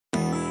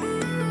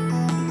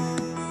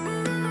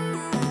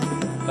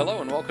Hello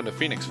and welcome to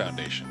Phoenix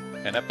Foundation,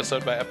 an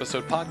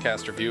episode-by-episode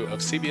podcast review of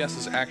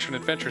CBS's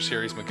action-adventure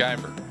series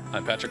MacGyver.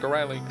 I'm Patrick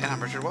O'Reilly. And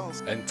I'm Richard Wells.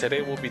 And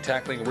today we'll be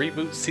tackling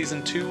Reboot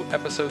Season 2,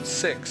 Episode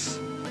 6,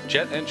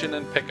 Jet Engine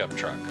and Pickup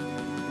Truck.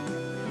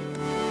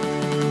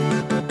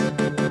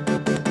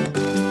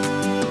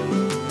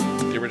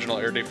 The original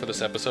air date for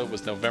this episode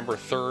was November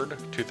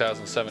 3rd,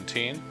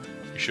 2017.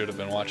 You should have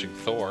been watching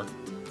Thor,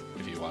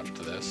 if you watched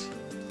this,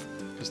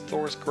 because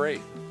Thor's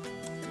great.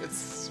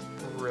 It's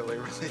really,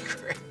 really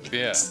great.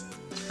 Yeah, it's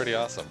pretty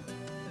awesome.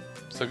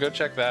 So go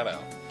check that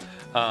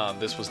out.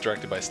 This was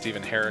directed by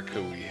Stephen Herrick,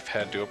 who we've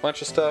had do a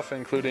bunch of stuff,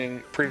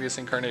 including previous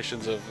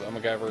incarnations of a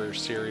MacGyver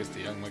series, The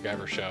Young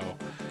MacGyver Show.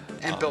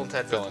 And Bill and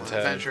Ted's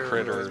Adventure.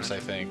 Critters, I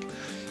think.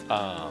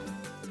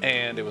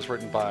 And it was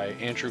written by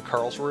Andrew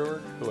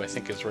Karlsruher, who I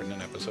think has written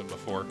an episode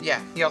before.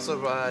 Yeah, he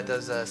also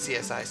does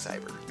CSI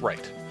Cyber.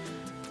 Right.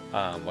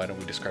 Why don't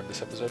we describe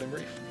this episode in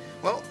brief?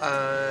 Well,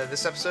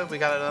 this episode we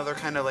got another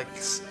kind of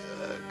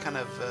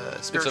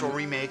spiritual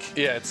remake.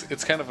 Yeah,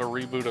 it's kind of a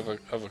reboot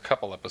of a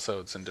couple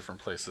episodes in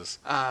different places.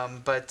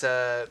 But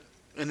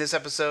in this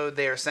episode,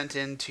 they are sent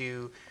in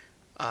to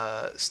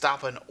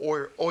stop an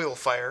oil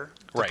fire.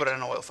 To put out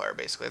an oil fire,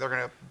 basically. They're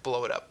going to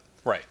blow it up.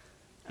 Right.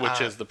 Which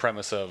is the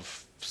premise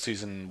of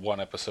Season 1,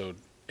 Episode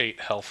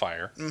 8,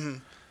 Hellfire. Mm-hmm.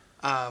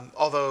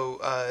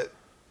 Although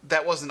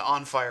that wasn't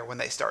on fire when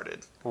they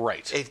started.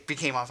 Right. It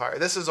became on fire.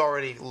 This is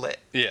already lit.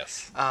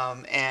 Yes.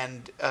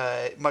 And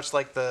much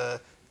like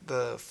the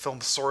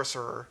film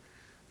Sorcerer,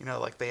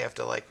 like they have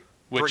to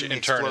which bring in the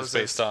turn explosives.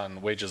 is based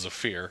on Wages of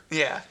Fear.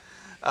 Yeah.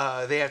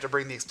 They have to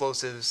bring the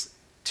explosives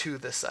to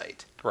the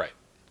site. Right.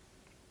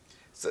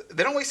 So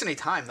they don't waste any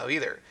time though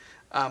either.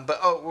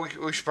 But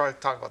we should probably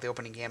talk about the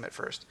opening gamut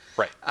first.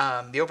 Right.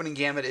 The opening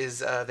gamut is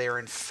they are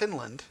in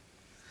Finland.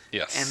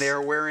 Yes. And they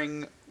are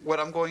wearing what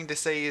I'm going to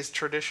say is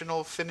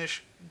traditional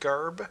Finnish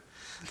garb.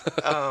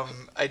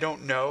 I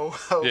don't know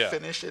how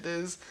Finnish it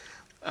is.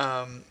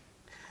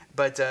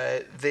 But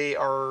they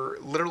are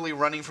literally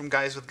running from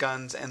guys with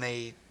guns, and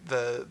the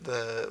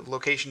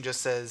location just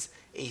says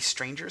a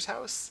stranger's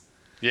house.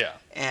 Yeah.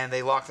 And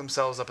they lock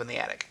themselves up in the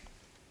attic.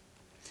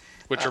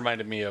 Which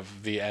reminded me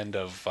of the end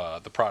of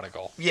The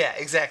Prodigal. Yeah,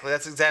 exactly.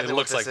 That's exactly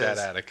what this is. It looks like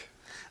that attic.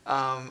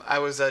 I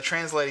was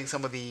translating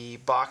some of the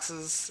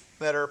boxes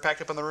that are packed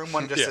up in the room.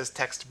 One just says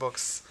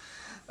textbooks.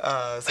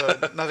 So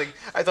nothing.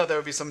 I thought there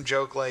would be some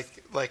joke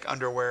like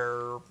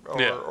underwear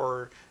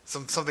or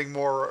something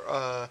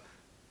more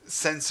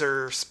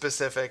censor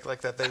specific,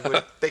 like that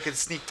they could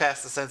sneak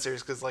past the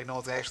censors because no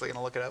one's actually going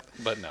to look it up.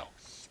 But no,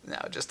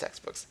 just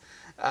textbooks.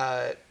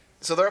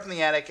 So they're up in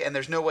the attic and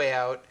there's no way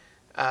out.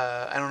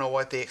 I don't know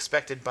what they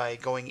expected by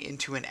going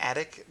into an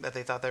attic, that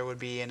they thought there would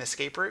be an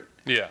escape route.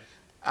 Yeah.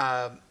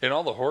 In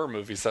all the horror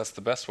movies, that's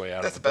the best way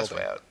out. That's of the the best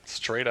building. way out.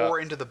 Straight up. Or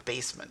into the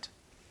basement.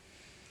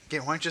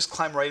 Again, why don't you just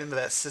climb right into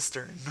that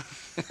cistern?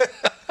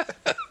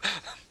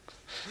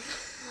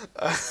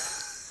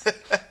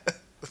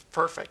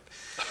 Perfect.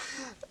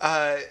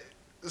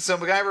 So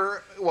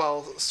MacGyver,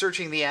 while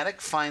searching the attic,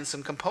 finds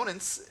some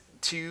components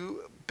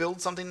to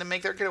build something to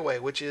make their getaway,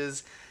 which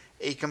is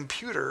a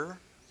computer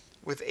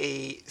with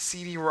a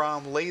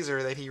CD-ROM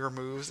laser that he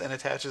removes and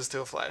attaches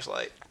to a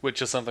flashlight.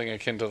 Which is something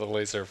akin to the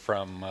laser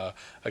from A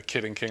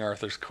Kid in King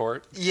Arthur's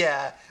Court.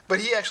 Yeah, but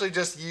he actually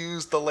just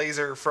used the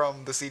laser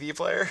from the CD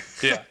player.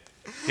 Yeah.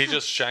 He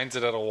just shines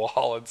it at a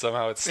wall and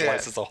somehow it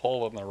slices a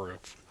hole in the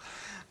roof.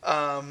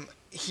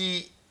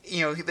 They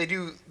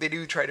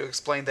do try to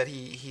explain that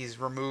he's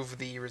removed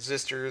the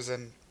resistors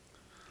and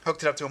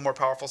hooked it up to a more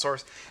powerful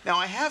source. Now,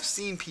 I have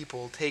seen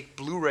people take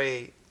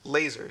Blu-ray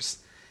lasers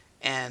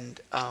and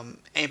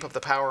amp up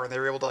the power, and they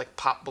were able to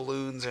pop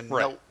balloons and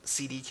melt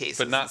CD cases,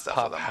 but not and stuff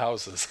pop with them.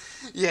 houses.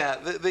 Yeah,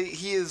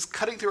 he is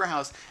cutting through a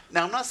house.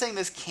 Now, I'm not saying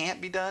this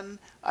can't be done.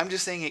 I'm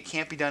just saying it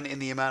can't be done in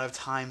the amount of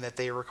time that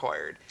they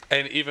required.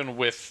 And even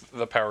with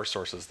the power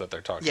sources that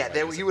they're talking about.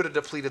 Yeah, he would have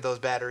depleted those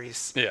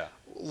batteries. Yeah.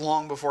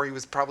 Long before he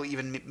was probably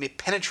even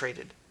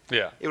penetrated.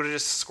 Yeah. It would have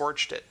just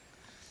scorched it.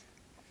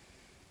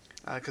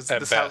 Because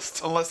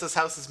unless this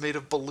house is made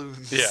of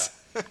balloons. Yeah.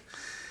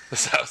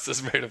 This house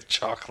is made of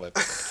chocolate.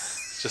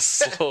 Just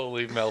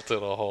slowly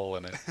melted a hole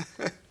in it.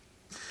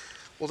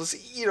 We'll just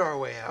eat our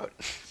way out.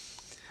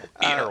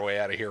 Eat our way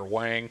out of here,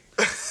 Wang.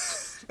 Damn,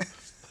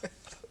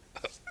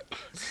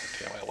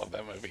 I love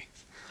that movie.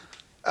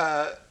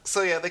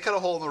 So yeah, they cut a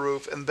hole in the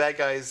roof, and the bad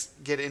guys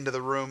get into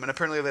the room, and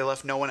apparently they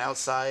left no one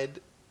outside,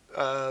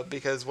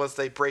 because once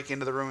they break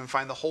into the room and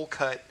find the hole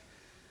cut,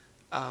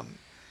 but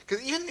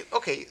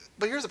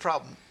here's the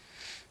problem.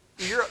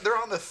 They're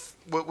on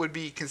what would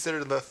be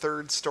considered the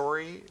third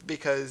story,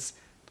 because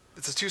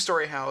it's a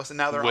 2-story house, and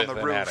now they're on the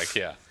roof. Attic,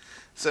 yeah.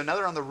 So now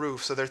they're on the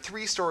roof, so they're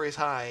 3 stories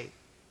high.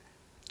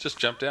 Just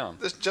jump down.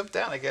 Just jump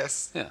down, I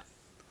guess. Yeah.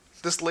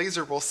 This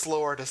laser will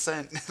slow our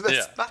descent.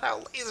 That's not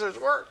how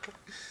lasers work.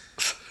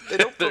 They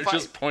don't They're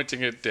just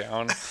pointing it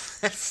down,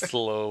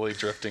 slowly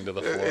drifting to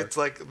the floor. It's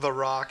like The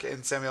Rock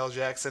and Samuel L.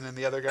 Jackson and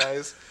the other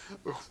guys.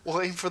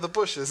 We'll aim for the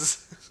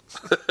bushes.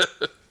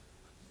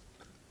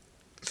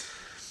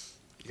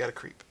 You gotta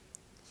creep.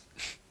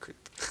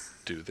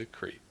 Do the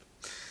creep.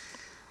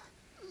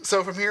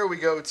 So from here we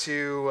go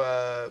to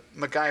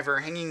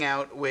MacGyver hanging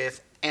out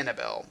with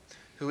Annabelle,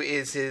 who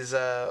is his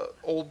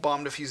old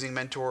bomb defusing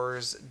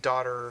mentor's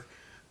daughter.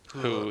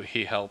 Who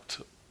he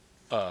helped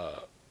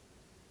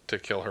to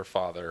kill her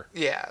father.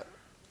 Yeah.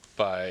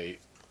 By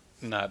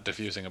not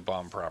defusing a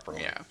bomb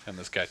properly. Yeah. And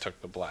this guy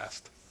took the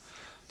blast.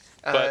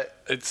 But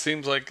it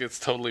seems like it's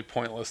totally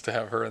pointless to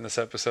have her in this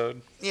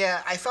episode.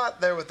 Yeah, I thought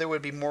there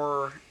would be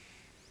more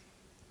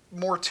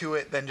to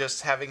it than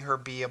just having her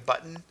be a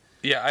button.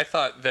 Yeah, I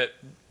thought that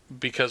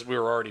because we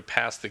were already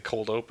past the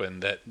cold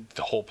open, that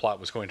the whole plot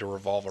was going to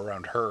revolve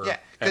around her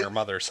and her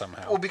mother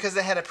somehow. Well, because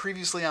they had it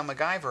previously on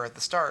MacGyver at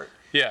the start.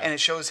 Yeah. And it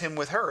shows him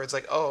with her. It's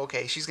like, oh,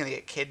 okay, she's going to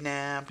get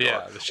kidnapped.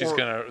 Yeah,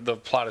 the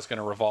plot is going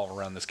to revolve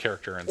around this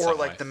character in some way. Or,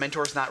 like, the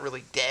mentor's not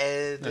really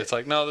dead. It's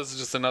like, no, this is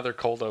just another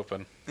cold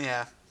open.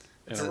 Yeah.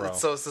 In a row.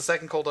 So it's the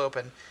second cold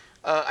open.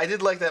 I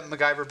did like that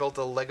MacGyver built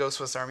a Lego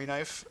Swiss Army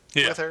knife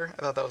with her.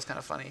 I thought that was kind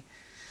of funny.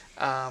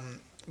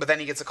 But then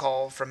he gets a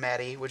call from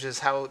Maddie, which is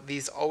how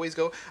these always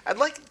go. I'd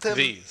like them...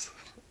 These.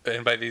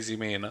 And by these you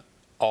mean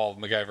all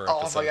MacGyver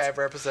episodes. All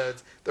MacGyver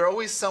episodes. They're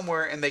always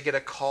somewhere and they get a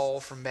call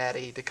from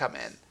Maddie to come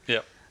in.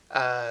 Yep.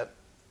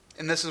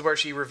 And this is where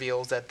she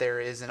reveals that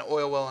there is an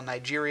oil well in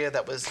Nigeria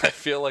that was... I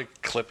feel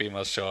like Clippy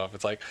must show up.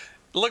 It's like,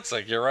 looks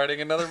like you're writing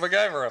another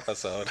MacGyver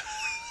episode.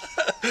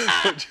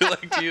 Would you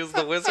like to use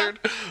the wizard?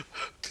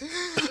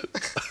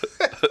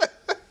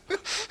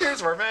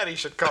 Here's where Maddie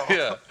should call.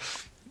 Yeah.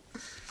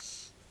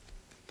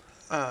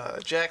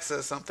 Jack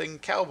says something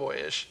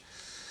cowboyish.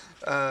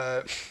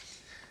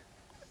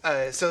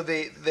 So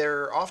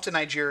they're off to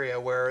Nigeria,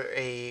 where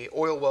a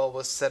oil well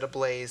was set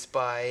ablaze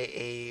by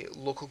a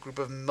local group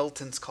of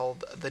militants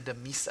called the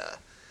Damisa.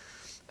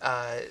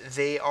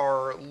 They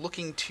are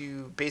looking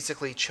to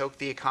basically choke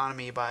the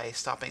economy by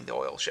stopping the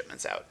oil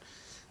shipments out.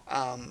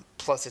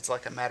 Plus, it's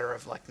like a matter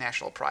of like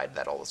national pride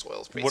that all this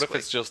oil is basically... What if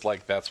it's just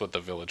like that's what the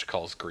village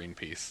calls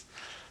Greenpeace?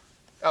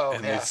 Oh,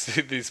 and yeah.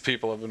 these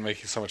people have been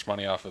making so much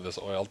money off of this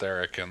oil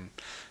derrick, and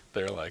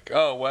they're like,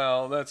 oh,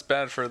 well, that's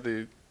bad for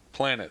the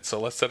planet, so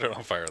let's set it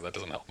on fire. That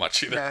doesn't help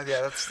much either. Yeah,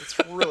 that's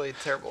really a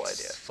terrible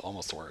idea. It's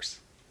almost worse.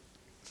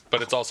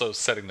 But it's also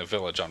setting the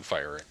village on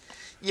fire.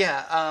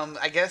 Yeah,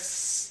 I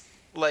guess,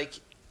 like,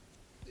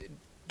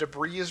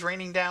 debris is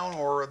raining down,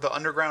 or the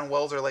underground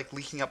wells are, like,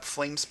 leaking up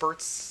flame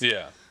spurts.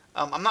 Yeah.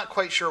 I'm not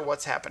quite sure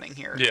what's happening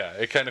here. Yeah,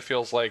 it kind of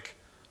feels like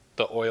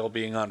the oil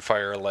being on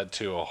fire led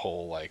to a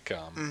whole, like,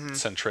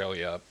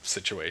 Centralia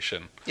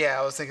situation. Yeah,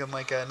 I was thinking,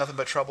 like, Nothing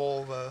But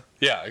Trouble.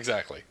 Yeah,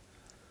 exactly.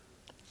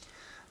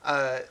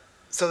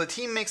 So the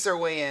team makes their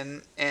way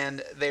in,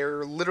 and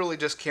they're literally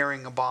just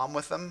carrying a bomb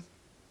with them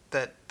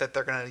that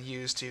they're going to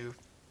use to...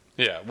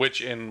 Yeah,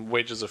 which in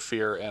Wages of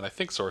Fear and I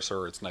think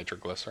Sorcerer, it's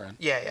nitroglycerin.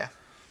 Yeah.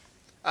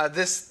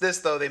 This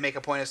though, they make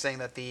a point of saying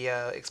that the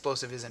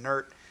explosive is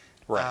inert,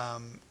 right,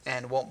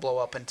 and won't blow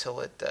up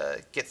until it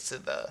gets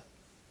to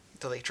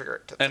until they trigger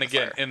it. And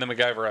again, in the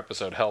MacGyver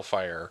episode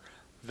Hellfire,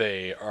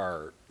 they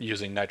are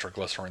using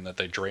nitroglycerin that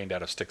they drained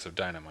out of sticks of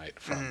dynamite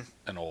from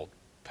an old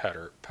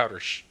powder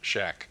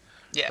shack.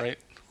 Yeah. Right.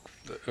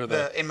 In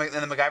the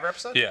MacGyver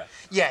episode. Yeah.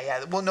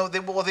 Yeah. Well, no, they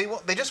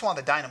just want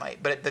the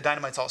dynamite, but the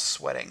dynamite's all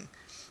sweating.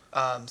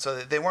 So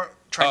they weren't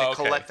trying to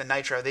collect the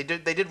nitro. They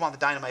did want the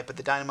dynamite, but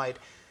the dynamite,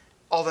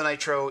 all the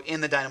nitro in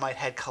the dynamite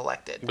had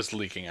collected. Was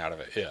leaking out of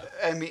it, yeah.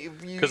 I mean,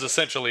 because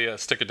essentially a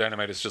stick of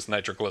dynamite is just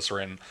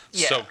nitroglycerin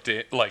soaked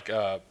in like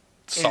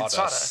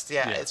sawdust.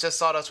 Yeah, it's just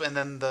sawdust, and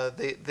then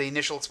the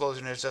initial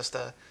explosion is just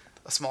a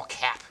small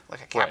cap,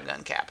 like a cap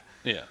gun cap.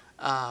 Yeah.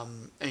 I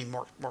mean,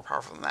 more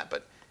powerful than that,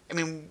 but I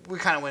mean, we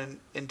kind of went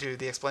into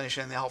the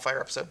explanation in the Hellfire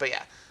episode, but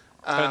yeah.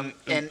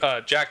 And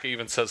Jack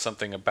even says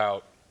something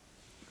about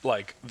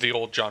like the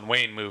old John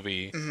Wayne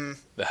movie,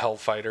 The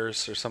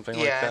Hellfighters or something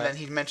like that. Yeah, and then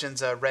he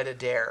mentions Red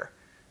Adair,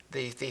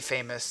 the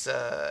famous,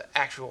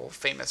 actual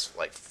famous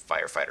like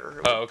firefighter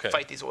who would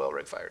fight these oil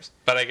rig fires.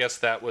 But I guess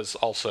that was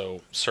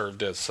also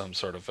served as some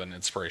sort of an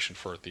inspiration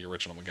for the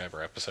original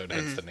MacGyver episode,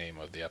 hence the name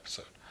of the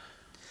episode.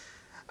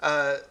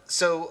 But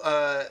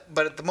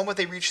at the moment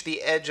they reach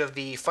the edge of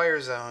the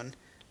fire zone,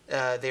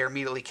 they are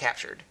immediately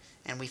captured.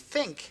 And we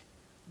think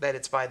that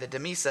it's by the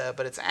Damisa,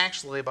 but it's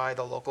actually by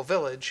the local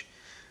village,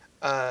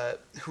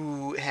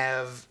 who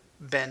have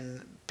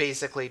been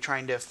basically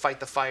trying to fight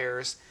the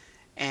fires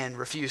and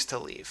refuse to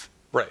leave.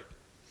 Right.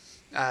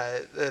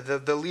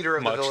 The leader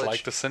of the village... Much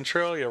like the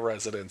Centralia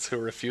residents who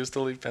refused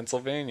to leave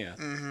Pennsylvania.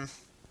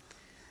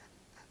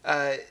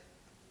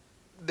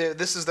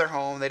 This is their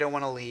home. They don't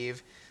want to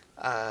leave.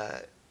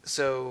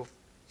 So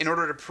in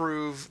order to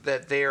prove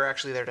that they are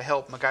actually there to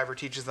help, MacGyver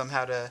teaches them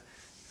how to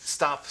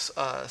stop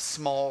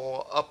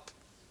small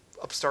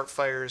upstart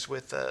fires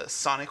with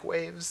sonic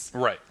waves.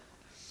 Right.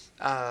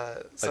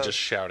 By just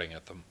shouting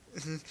at them.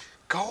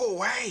 Go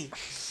away!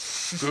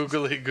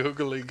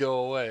 Googly,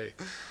 go away.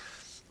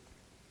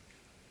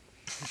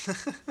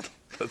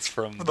 That's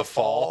from The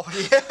Fall.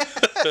 Yeah.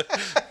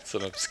 It's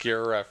an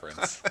obscure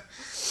reference.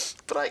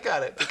 But I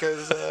got it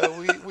because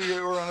we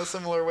were on a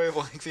similar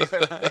wavelength, you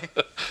and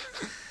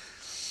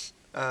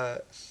I.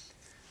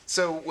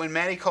 So when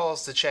Maddie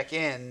calls to check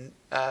in,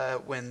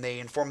 when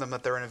they inform them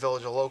that they're in a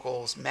village of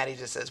locals, Maddie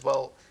just says,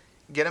 well,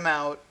 get them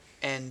out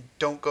and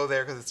don't go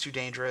there because it's too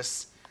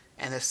dangerous.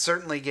 And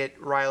certainly get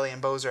Riley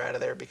and Bozer out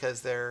of there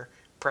because they're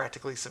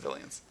practically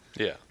civilians.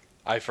 Yeah.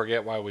 I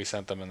forget why we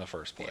sent them in the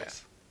first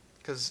place.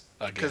 Because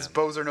Again.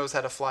 Bozer knows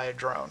how to fly a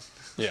drone.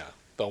 Yeah.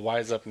 They'll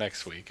wise up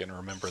next week and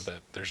remember that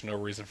there's no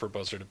reason for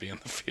Bozer to be in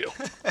the field.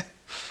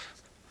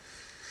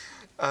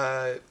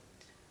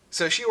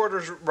 So she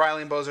orders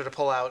Riley and Bozer to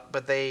pull out,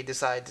 but they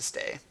decide to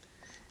stay.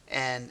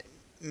 And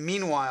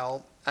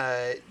meanwhile,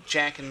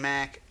 Jack and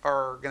Mac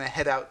are going to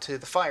head out to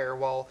the fire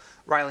while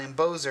Riley and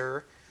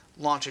Bozer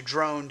launch a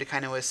drone to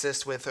kind of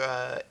assist with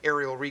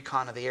aerial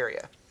recon of the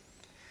area.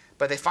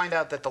 But they find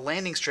out that the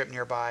landing strip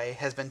nearby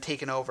has been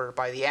taken over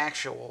by the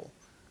actual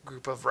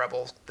group of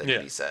rebels, the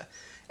Misa,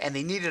 and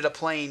they needed a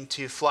plane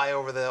to fly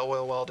over the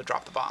oil well to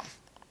drop the bomb.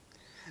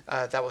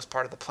 That was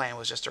part of the plan,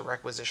 was just to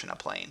requisition a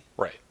plane.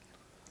 Right.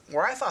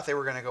 Where I thought they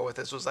were going to go with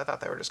this was I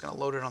thought they were just going to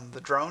load it on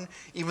the drone,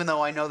 even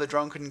though I know the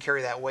drone couldn't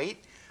carry that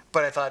weight.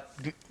 But I thought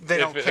they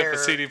don't care.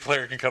 If a CD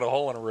player can cut a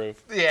hole in a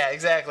roof. Yeah,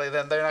 exactly.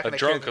 Then they're not going to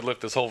care. A drone could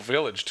lift this whole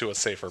village to a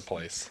safer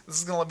place. This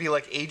is going to be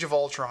like Age of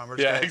Ultron. We're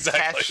just going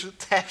to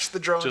attach the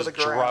drone to the ground.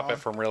 Just drop it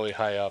from really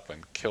high up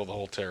and kill the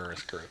whole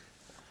terrorist group.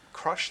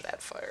 Crush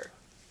that fire.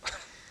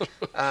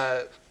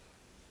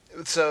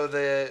 So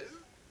they're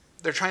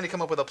trying to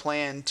come up with a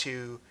plan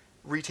to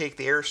retake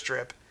the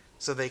airstrip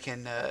so they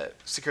can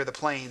secure the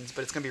planes,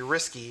 but it's going to be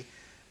risky.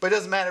 But it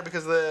doesn't matter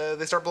because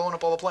they start blowing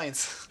up all the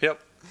planes. Yep.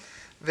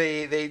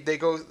 They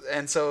go,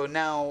 and so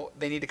now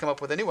they need to come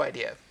up with a new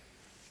idea.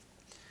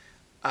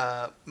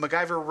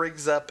 MacGyver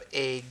rigs up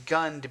a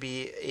gun to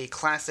be a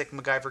classic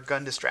MacGyver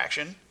gun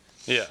distraction.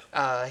 Yeah.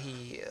 I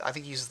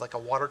think he uses like a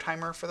water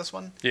timer for this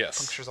one. Yes.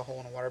 Punctures a hole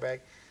in a water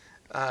bag.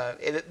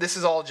 This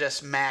is all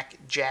just Mac,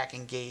 Jack,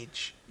 and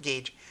Gage.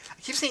 I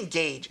keep saying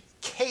Gage.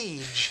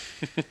 Cage.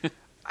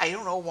 I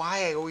don't know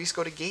why I always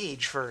go to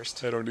Gage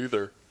first. I don't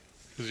either.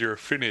 Because you're a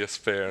Phineas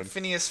fan.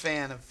 Phineas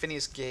fan of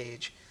Phineas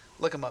Gage.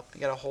 Look him up. He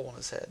got a hole in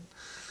his head.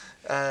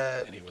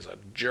 And he was a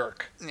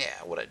jerk. Yeah,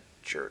 what a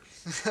jerk.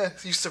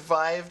 You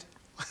survived?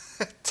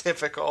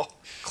 Typical.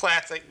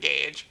 Classic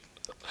Gage.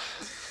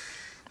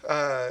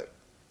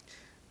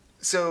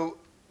 So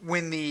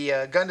when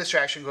the gun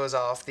distraction goes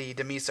off, the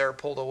Demisa are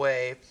pulled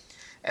away,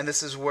 and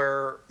this is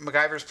where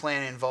MacGyver's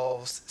plan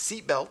involves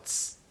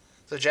seatbelts.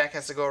 So Jack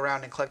has to go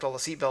around and collect all the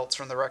seatbelts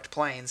from the wrecked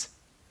planes,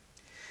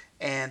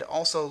 and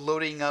also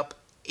loading up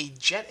a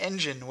jet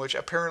engine, which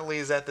apparently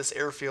is at this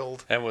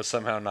airfield. And was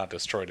somehow not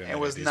destroyed in any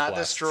of these It was not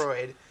blasts.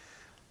 destroyed.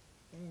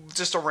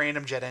 Just a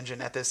random jet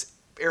engine at this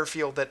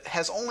airfield that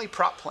has only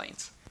prop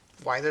planes.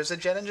 Why there's a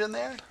jet engine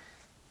there?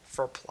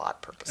 For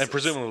plot purposes. And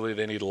presumably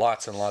they need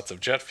lots and lots of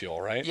jet fuel,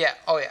 right? Yeah.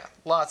 Oh yeah.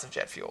 Lots of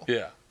jet fuel.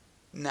 Yeah.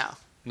 No.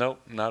 Nope.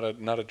 Not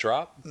a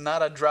drop.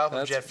 Not a drop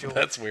of jet fuel.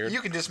 That's weird.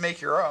 You can just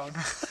make your own.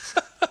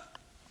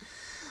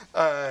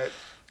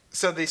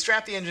 So they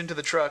strap the engine to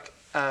the truck,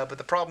 but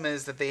the problem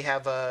is that they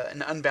have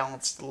an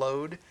unbalanced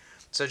load.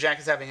 So Jack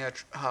is having a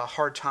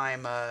hard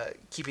time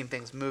keeping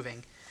things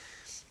moving.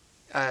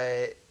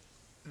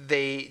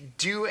 They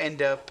do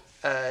end up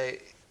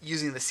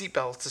using the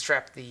seatbelts to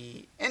strap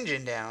the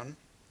engine down.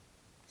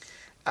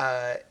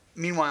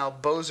 Meanwhile,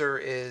 Bozer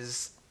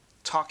is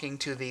talking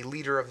to the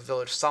leader of the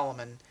village,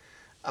 Solomon,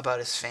 about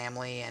his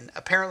family, and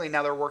apparently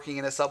now they're working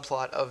in a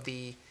subplot of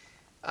the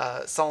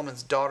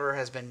Solomon's daughter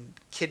has been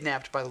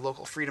kidnapped by the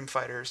local freedom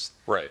fighters,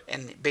 right?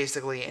 And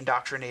basically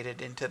indoctrinated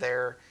into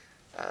their,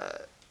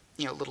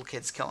 little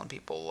kids killing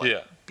people,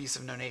 like Beasts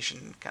of No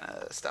Nation kind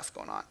of stuff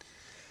going on.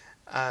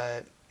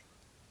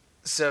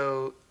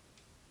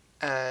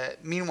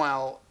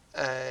 Meanwhile,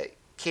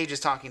 Cage is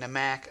talking to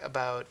Mac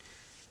about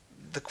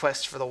the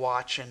quest for the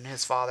watch and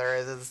his father.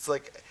 It's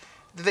like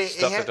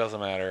that doesn't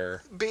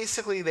matter.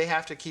 Basically, they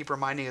have to keep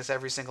reminding us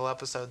every single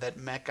episode that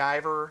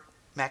MacGyver.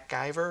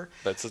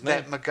 That's his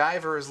name. That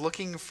MacGyver is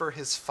looking for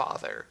his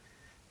father,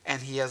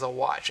 and he has a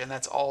watch, and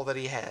that's all that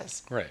he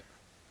has. Right.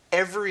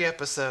 Every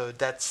episode,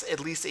 that's at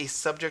least a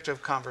subject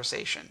of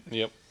conversation.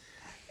 Yep.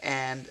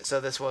 And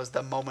so this was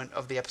the moment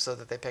of the episode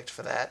that they picked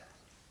for that.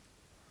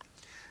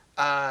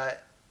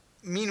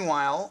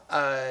 Meanwhile,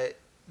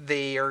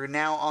 they are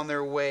now on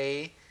their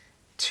way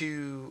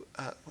to...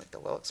 the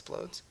well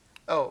explodes.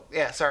 Oh,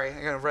 yeah, sorry.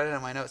 I gotta write it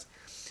in my notes.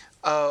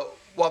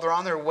 While they're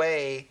on their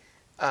way,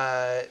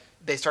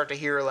 they start to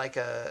hear like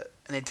an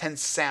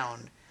intense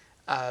sound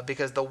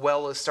because the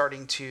well is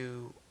starting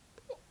to,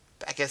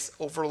 I guess,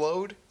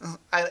 overload.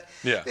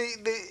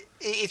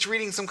 It's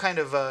reading some kind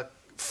of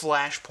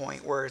flash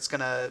point where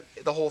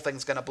the whole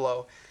thing's gonna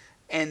blow,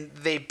 and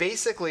they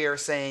basically are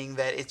saying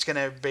that it's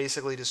gonna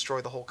basically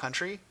destroy the whole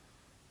country.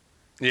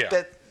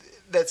 Yeah.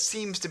 That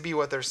seems to be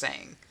what they're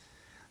saying.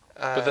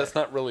 But that's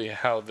not really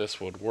how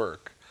this would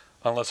work,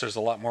 unless there's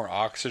a lot more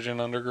oxygen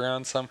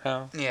underground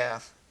somehow. Yeah.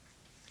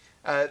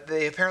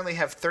 They apparently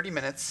have 30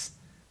 minutes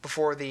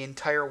before the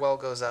entire well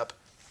goes up.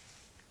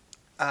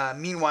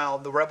 Meanwhile,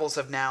 the rebels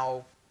have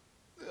now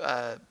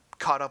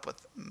caught up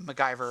with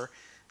MacGyver,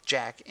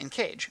 Jack, and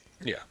Cage.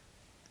 Yeah.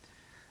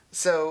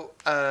 So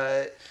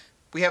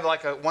we have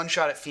like a one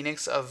shot at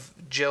Phoenix of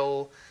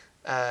Jill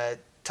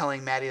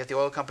telling Maddie that the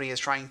oil company is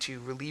trying to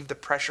relieve the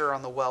pressure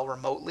on the well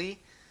remotely.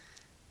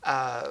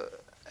 I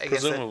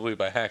guess Presumably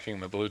by hacking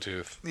the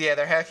Bluetooth. yeah,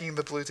 they're hacking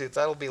the Bluetooth.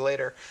 That'll be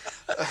later.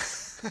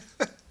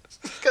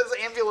 Because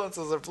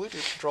ambulances are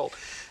Bluetooth controlled.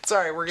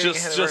 Sorry, we're getting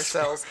ahead of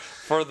ourselves.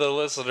 For the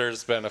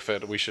listeners'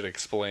 benefit, we should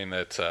explain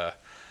that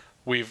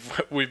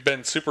we've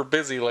been super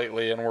busy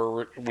lately, and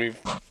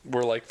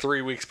we're like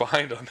 3 weeks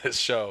behind on this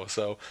show.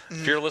 So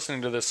if you're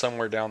listening to this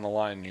somewhere down the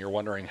line, and you're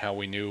wondering how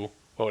we knew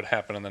what would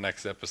happen in the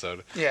next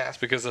episode. Yeah, It's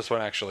because this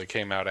one actually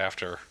came out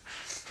after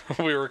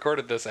we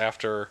recorded this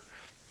after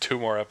 2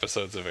 more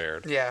episodes have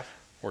aired. yeah.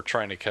 We're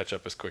trying to catch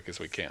up as quick as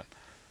we can.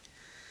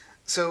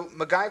 So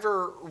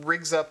MacGyver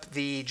rigs up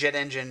the jet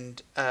engine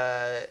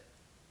to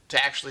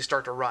actually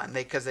start to run.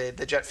 Because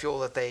the jet fuel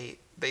that they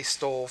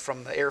stole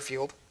from the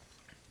airfield,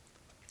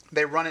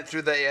 they run it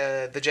through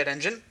the jet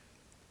engine,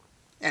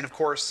 and of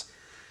course,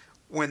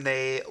 when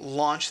they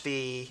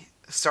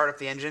start up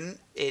the engine,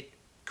 it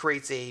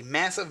creates a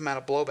massive amount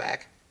of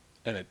blowback.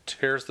 And it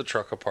tears the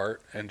truck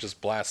apart and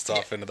just blasts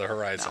off into the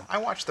horizon. No, I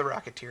watched The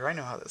Rocketeer. I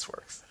know how this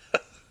works.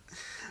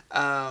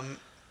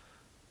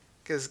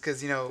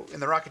 Because in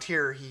The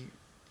Rocketeer,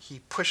 he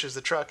pushes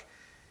the truck.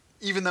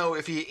 Even though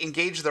if he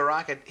engaged the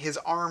rocket, his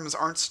arms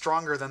aren't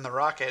stronger than the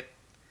rocket.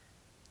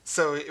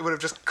 So it would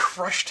have just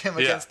crushed him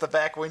against the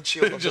back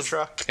windshield of the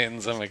truck.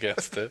 Pins him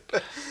against it.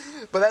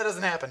 But that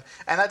doesn't happen.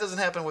 And that doesn't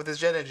happen with his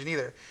jet engine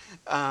either.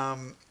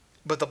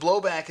 But the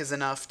blowback is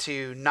enough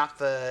to knock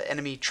the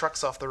enemy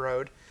trucks off the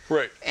road.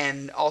 Right.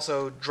 And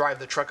also drive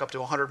the truck up to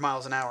 100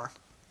 miles an hour.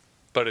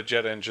 But a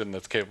jet engine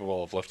that's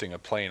capable of lifting a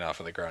plane off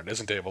of the ground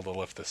isn't able to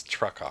lift this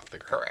truck off the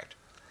ground. Correct.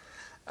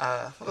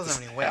 It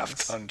doesn't have any wings.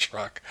 Half-ton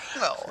truck.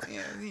 Well,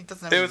 he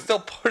doesn't have It any... would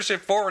still push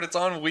it forward. It's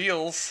on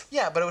wheels.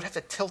 Yeah, but it would have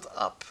to tilt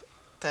up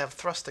to have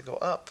thrust to go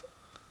up.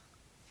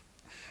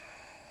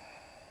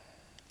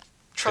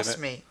 Trust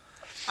me,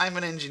 I'm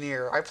an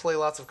engineer. I play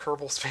lots of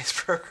Kerbal Space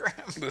Program.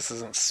 This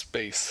isn't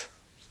space.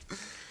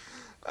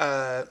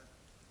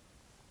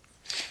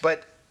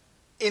 But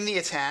in the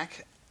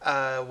attack,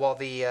 while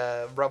the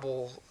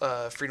rebel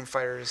freedom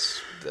fighters,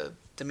 the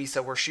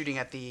Misa, were shooting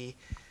at the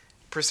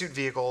pursuit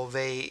vehicle,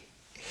 they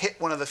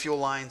hit one of the fuel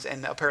lines,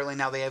 and apparently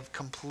now they have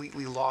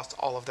completely lost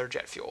all of their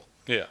jet fuel.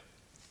 Yeah.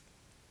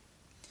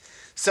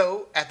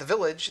 So, at the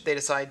village, they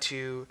decide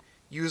to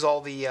use all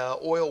the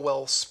oil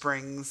well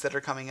springs that are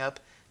coming up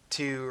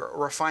to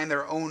refine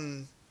their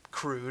own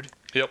crude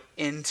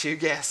into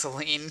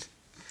gasoline.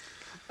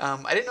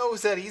 I didn't know it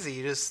was that easy.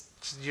 You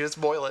just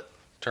boil it.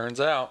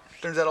 Turns out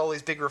all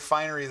these big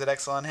refineries that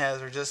Exxon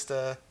has are just...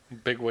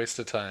 big waste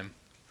of time.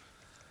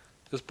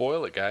 Just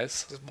boil it,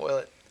 guys. Just boil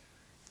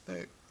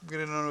it. Get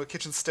it onto a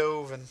kitchen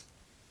stove and...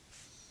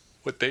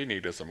 What they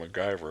need is a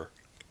MacGyver.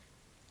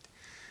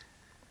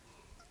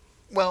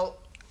 Well,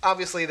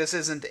 obviously this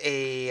isn't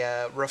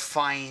a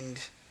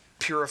refined,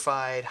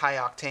 purified,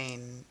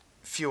 high-octane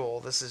fuel.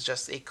 This is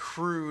just a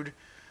crude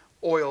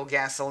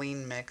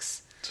oil-gasoline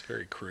mix. It's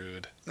very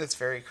crude. It's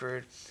very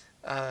crude.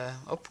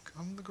 Up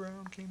on the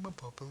ground came a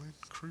bubbling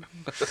crude.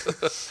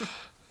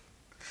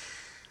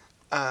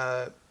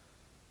 I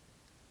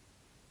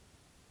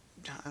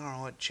don't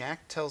know what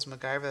Jack tells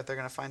MacGyver that they're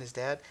going to find his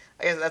dad.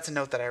 I guess that's a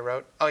note that I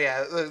wrote. Oh,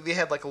 yeah, they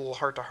had like a little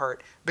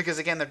heart-to-heart. Because,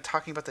 again, they're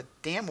talking about the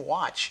damn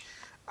watch.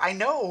 I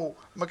know!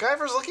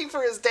 MacGyver's looking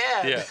for his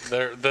dad! Yeah,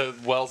 the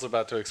well's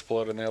about to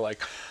explode, and they're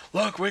like,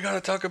 look, we got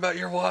to talk about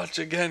your watch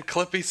again.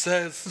 Clippy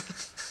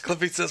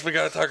says we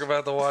got to talk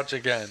about the watch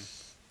again.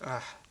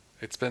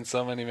 It's been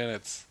so many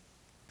minutes.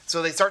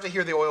 So they start to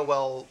hear the oil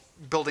well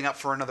building up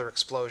for another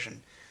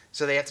explosion.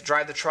 So they have to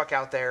drive the truck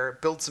out there,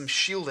 build some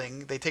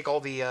shielding. They take all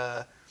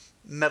the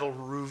metal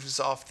roofs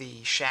off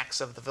the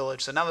shacks of the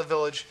village. So now the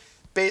village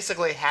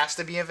basically has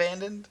to be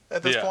abandoned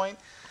at this point.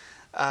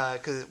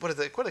 Because what do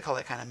they call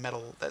that kind of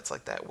metal that's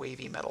like that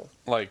wavy metal?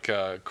 Like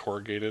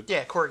corrugated?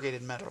 Yeah,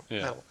 corrugated metal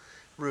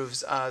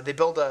roofs. They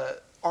build a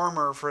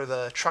armor for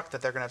the truck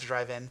that they're going to have to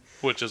drive in.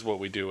 Which is what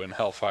we do in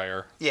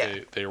Hellfire. Yeah.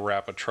 They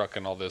wrap a truck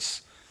in all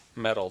this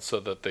metal so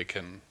that they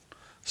can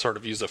sort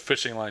of use a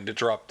fishing line to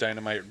drop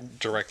dynamite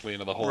directly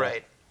into the hole.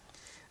 Right.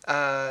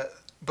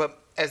 But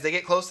as they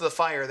get close to the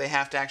fire, they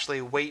have to actually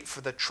wait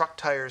for the truck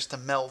tires to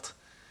melt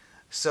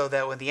so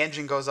that when the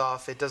engine goes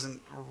off, it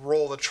doesn't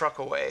roll the truck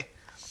away.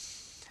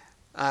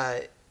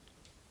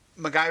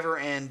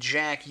 MacGyver and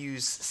Jack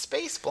use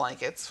space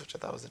blankets, which I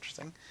thought was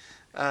interesting,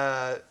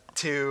 because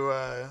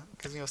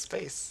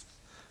space.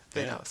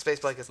 They know space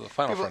blankets. It's the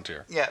final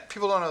frontier. Yeah,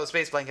 people don't know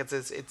space blankets.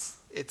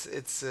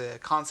 It's a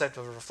concept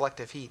of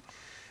reflective heat.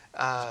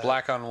 It's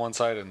black on one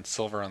side and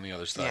silver on the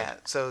other side. Yeah,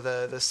 so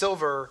the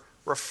silver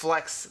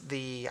reflects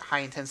the high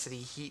intensity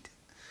heat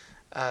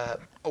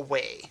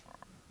away.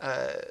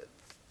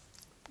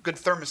 Good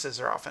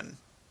thermoses are often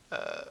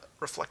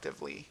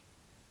reflectively,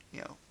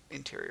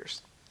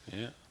 interiors.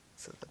 Yeah.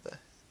 So that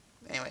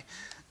anyway,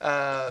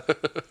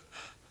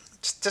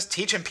 just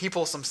teaching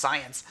people some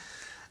science.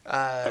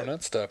 I'm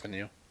not stopping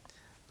you.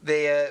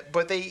 They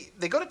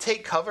go to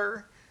take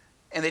cover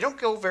and they don't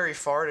go very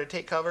far to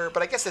take cover.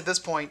 But I guess at this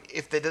point,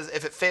 if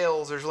it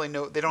fails, there's really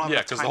no. They don't have Yeah,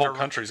 enough because time the whole to,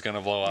 country's going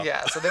to blow up.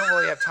 Yeah, so they don't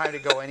really have time to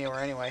go anywhere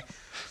anyway.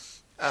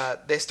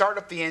 They start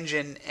up the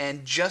engine,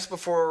 and just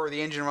before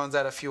the engine runs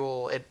out of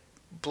fuel, it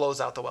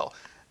blows out the well.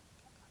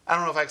 I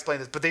don't know if I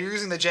explained this, but they're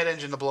using the jet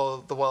engine to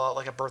blow the well out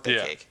like a birthday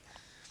cake.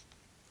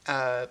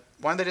 Why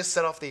don't they just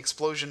set off the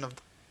explosion of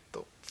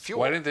the fuel?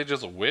 Why didn't they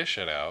just wish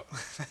it out?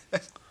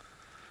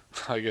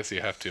 I guess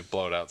you have to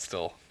blow it out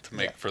still to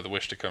make for the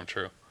wish to come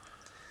true.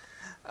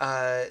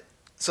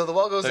 So the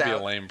well goes That'd out.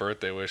 be a lame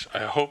birthday wish.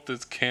 I hope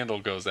this candle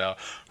goes out.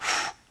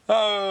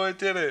 Oh, I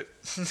did it.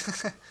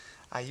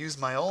 I used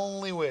my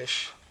only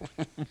wish.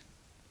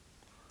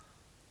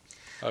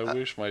 I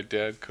wish my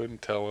dad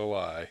couldn't tell a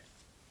lie.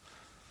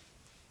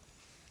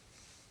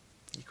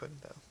 You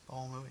couldn't, though. The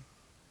whole movie.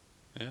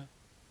 Yeah.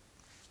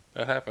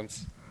 That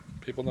happens.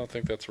 People don't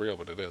think that's real,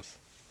 but it is.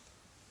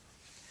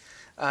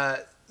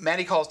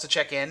 Maddie calls to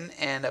check in,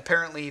 and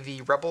apparently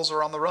the rebels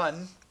are on the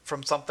run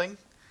from something.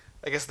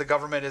 I guess the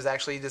government is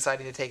actually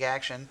deciding to take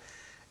action.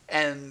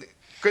 And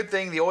good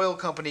thing the oil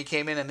company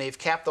came in and they've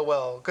capped the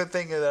well. Good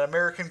thing that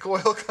American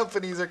oil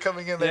companies are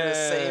coming in there to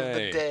save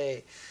the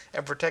day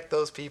and protect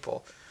those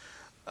people.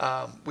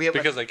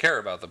 Because they care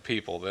about the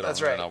people. They're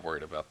not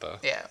worried about the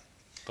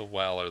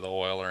well or the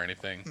oil or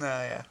anything. No,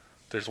 yeah.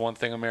 There's one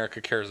thing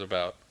America cares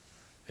about.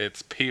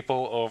 It's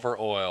people over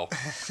oil.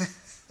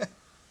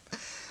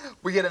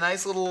 We get a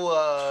nice little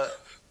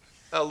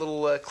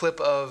clip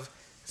of,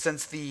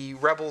 since the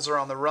rebels are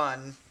on the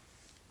run,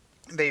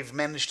 they've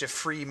managed to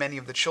free many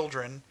of the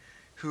children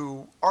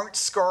who aren't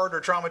scarred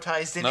or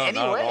traumatized in any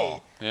not way. At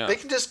all. Yeah. They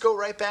can just go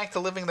right back to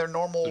living their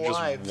normal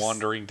lives. Just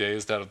wandering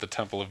dazed out of the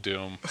Temple of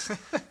Doom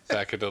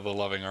back into the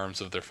loving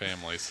arms of their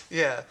families.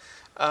 Yeah.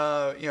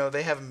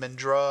 They haven't been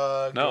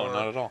drugged. No,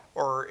 not at all.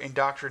 Or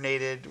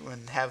indoctrinated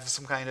and have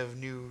some kind of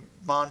new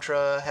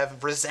mantra,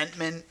 have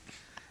resentment.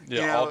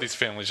 Yeah, all these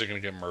families are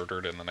going to get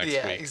murdered in the next week.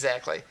 Yeah,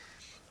 exactly.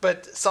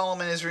 But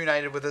Solomon is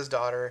reunited with his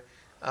daughter.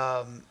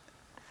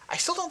 I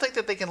still don't think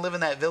that they can live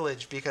in that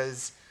village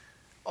because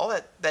all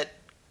that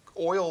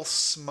oil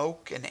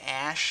smoke and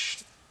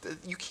ash,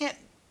 you can't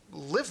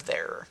live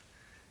there.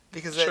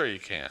 Because sure you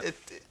can.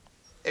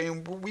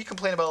 We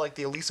complain about like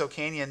the Aliso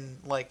Canyon,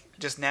 like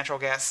just natural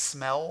gas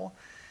smell,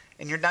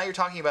 and you're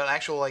talking about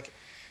actual like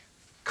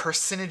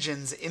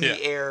carcinogens in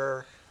the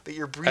air that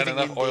you're breathing in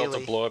daily. And enough oil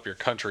to blow up your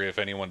country if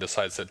anyone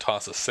decides to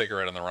toss a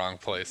cigarette in the wrong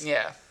place.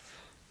 Yeah.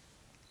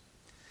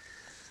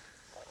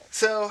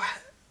 So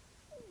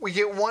we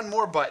get one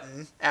more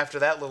button after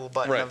that little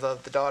button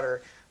of the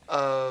daughter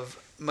of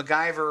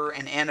MacGyver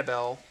and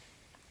Annabelle,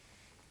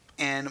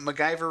 and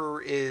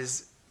MacGyver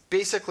is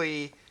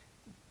basically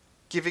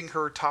giving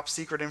her top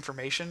secret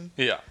information.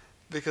 Yeah.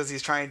 Because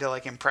he's trying to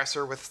like impress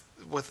her with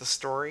a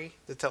story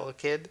to tell a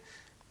kid.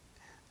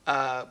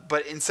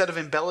 But instead of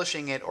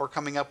embellishing it or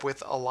coming up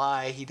with a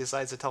lie, he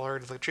decides to tell her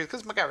the truth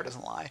because MacGyver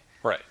doesn't lie.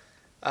 Right.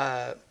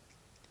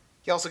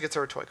 He also gets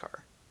her a toy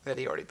car that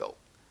he already built.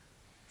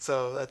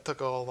 So that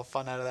took all the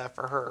fun out of that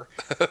for her.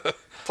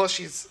 Plus,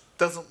 she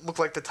doesn't look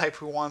like the type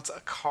who wants a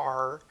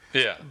car.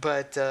 Yeah.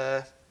 But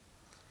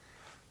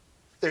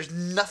there's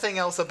nothing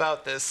else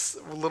about this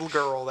little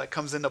girl that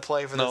comes into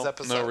play for this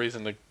episode. No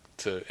reason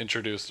to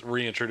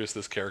reintroduce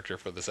this character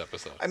for this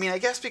episode. I mean, I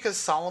guess because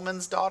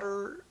Solomon's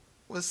daughter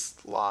was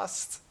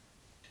lost.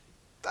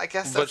 I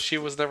guess. But she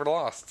was never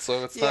lost,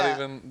 so it's not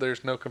even.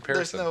 There's no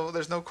comparison.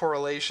 There's no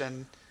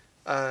correlation.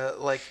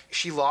 Like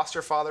she lost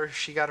her father,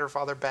 she got her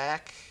father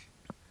back.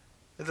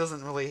 It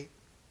doesn't really.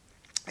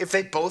 If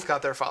they both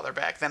got their father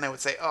back, then I would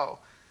say, oh.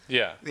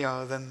 Yeah.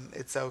 Then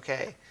it's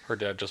okay. Her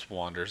dad just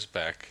wanders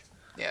back.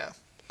 Yeah.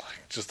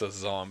 Like just a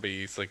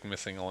zombie. He's like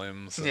missing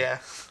limbs. Yeah.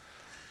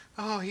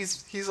 Oh,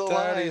 he's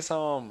alive. Daddy's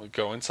home.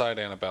 Go inside,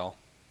 Annabelle.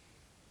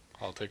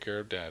 I'll take care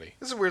of Daddy.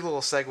 This is a weird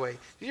little segue. Did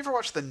you ever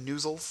watch the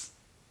Noozles?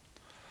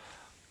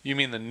 You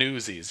mean the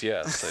Newsies?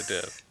 Yes, I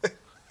did.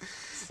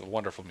 It's a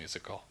wonderful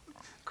musical.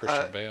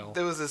 Christian Bale.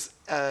 There was this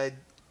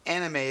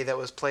anime that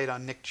was played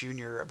on Nick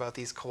Jr. about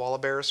these koala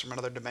bears from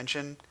another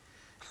dimension,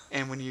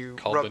 and when you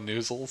called the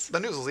Noozles. The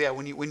Noozles, yeah.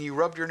 When you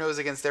rubbed your nose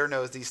against their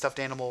nose, these stuffed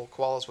animal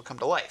koalas would come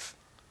to life.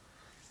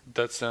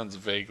 That sounds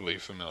vaguely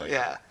familiar.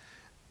 Yeah.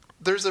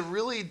 There's a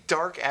really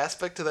dark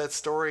aspect to that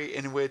story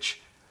in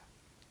which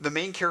the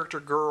main character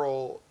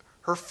girl,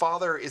 her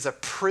father is a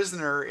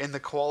prisoner in the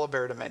koala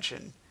bear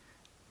dimension,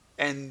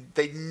 and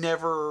they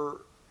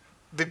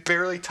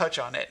barely touch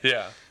on it.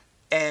 Yeah.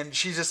 And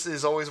she just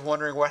is always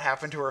wondering what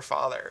happened to her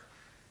father.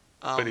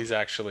 But he's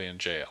actually in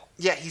jail.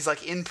 Yeah, he's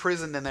like in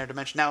prison in their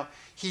dimension. Now,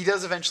 he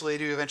does eventually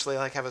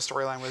like have a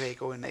storyline where they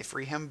go and they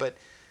free him, but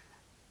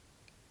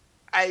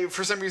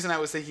for some reason I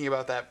was thinking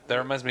about that. That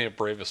reminds me of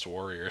Bravest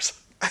Warriors.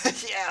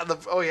 Yeah,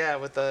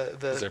 with the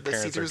their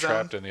parents are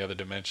trapped in the other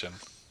dimension.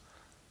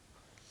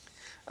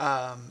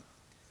 I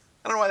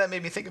don't know why that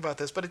made me think about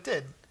this, but it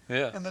did.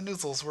 Yeah. And the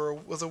Noozles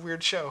was a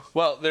weird show.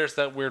 Well, there's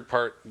that weird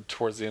part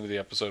towards the end of the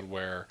episode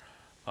where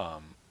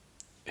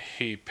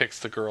he picks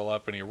the girl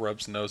up and he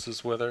rubs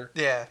noses with her.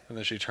 Yeah. And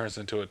then she turns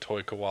into a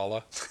toy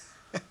koala.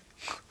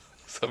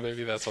 So So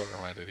maybe that's what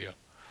reminded you.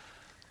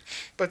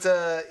 But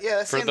yeah,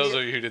 that's For those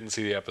of you who didn't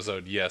see the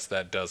episode, yes,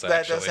 that does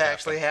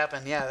actually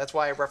happen. Yeah, that's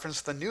why I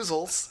referenced the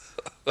Noozles.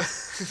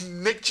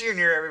 Nick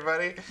Jr.,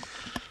 everybody.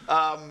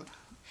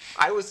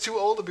 I was too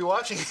old to be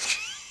watching it.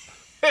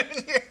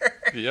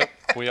 Yep,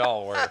 we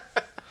all were.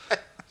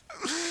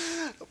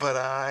 But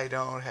I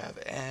don't have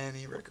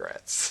any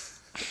regrets.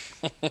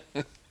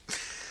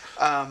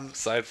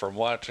 Aside from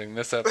watching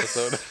this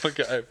episode of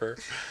MacGyver.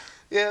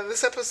 Yeah,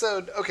 this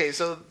episode. Okay,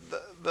 so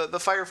the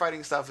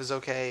firefighting stuff is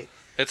okay.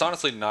 It's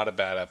honestly not a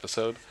bad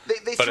episode, They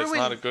but threw it's in,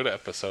 not a good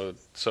episode,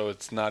 so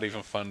it's not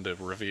even fun to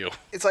review.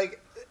 It's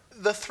like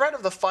the threat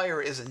of the fire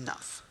is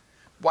enough.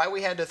 Why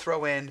we had to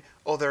throw in,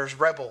 oh, there's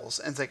rebels,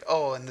 and it's like,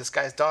 oh, and this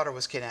guy's daughter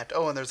was kidnapped.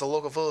 Oh, and there's a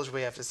local village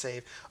we have to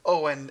save.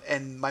 Oh,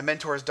 and my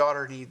mentor's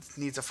daughter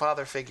needs a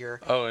father figure.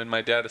 Oh, and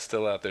my dad is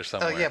still out there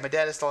somewhere. Oh, yeah, my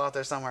dad is still out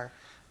there somewhere.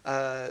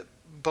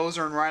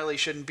 Bowser and Riley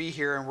shouldn't be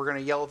here, and we're going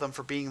to yell at them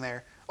for being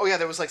there. Oh, yeah,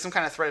 there was like some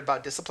kind of threat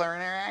about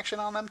disciplinary action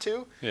on them,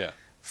 too. Yeah.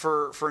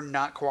 For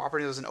not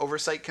cooperating. There was an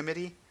oversight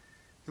committee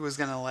who was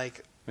going to,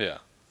 like,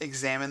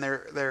 examine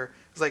their...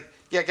 It's like,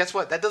 yeah, guess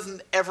what? That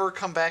doesn't ever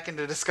come back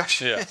into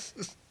discussion. Yeah.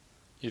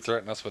 You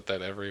threaten us with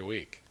that every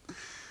week.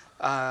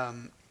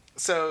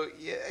 So,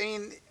 yeah, I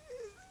mean,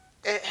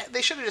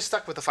 they should have just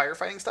stuck with the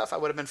firefighting stuff. I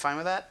would have been fine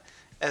with that.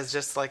 As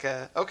just like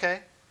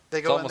okay,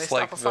 they go and they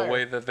stop a fire. It's almost like the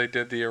way that they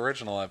did the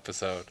original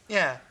episode.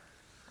 Yeah.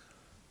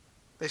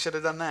 They should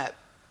have done that.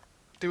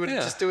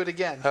 Just do it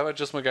again. How about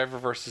just MacGyver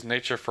versus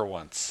nature for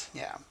once?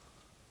 Yeah.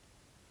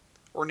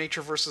 Or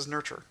nature versus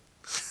nurture.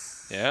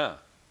 Yeah.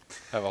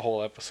 Have a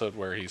whole episode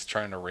where he's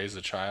trying to raise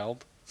a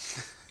child.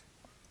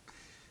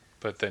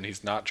 But then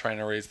he's not trying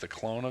to raise the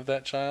clone of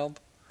that child.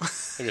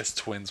 I guess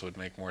twins would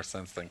make more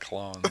sense than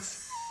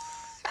clones.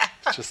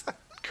 Just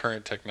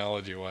current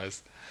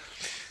technology-wise.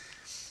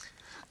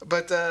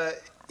 But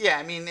yeah,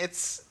 I mean,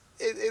 it's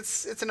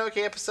an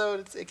okay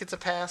episode. It gets a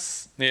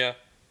pass. Yeah.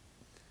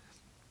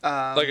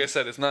 Like I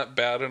said, it's not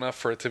bad enough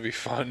for it to be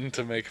fun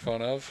to make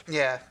fun of.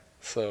 Yeah.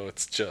 So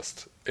it's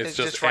just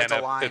right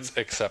the line. It's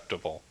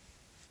acceptable.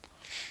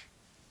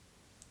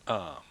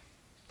 But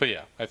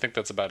yeah, I think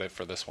that's about it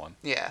for this one.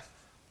 Yeah.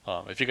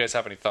 If you guys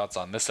have any thoughts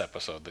on this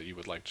episode that you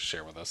would like to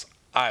share with us,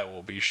 I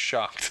will be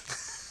shocked.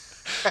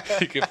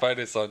 You can find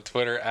us on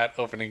Twitter at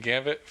Opening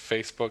Gambit,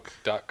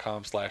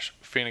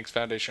 Facebook.com/Phoenix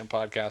Foundation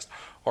Podcast,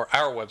 or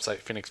our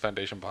website,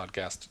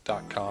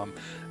 PhoenixFoundationPodcast.com.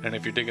 And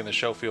if you're digging the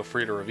show, feel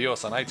free to review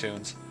us on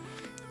iTunes.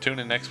 Tune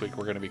in next week.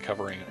 We're going to be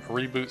covering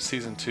Reboot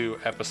Season 2,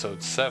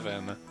 Episode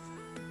 7,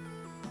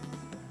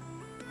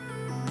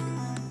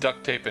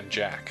 Duct Tape and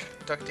Jack.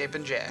 Duct Tape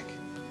and Jack.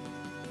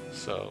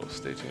 So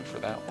stay tuned for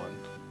that one.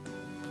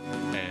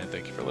 And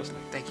thank you for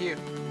listening. Thank you.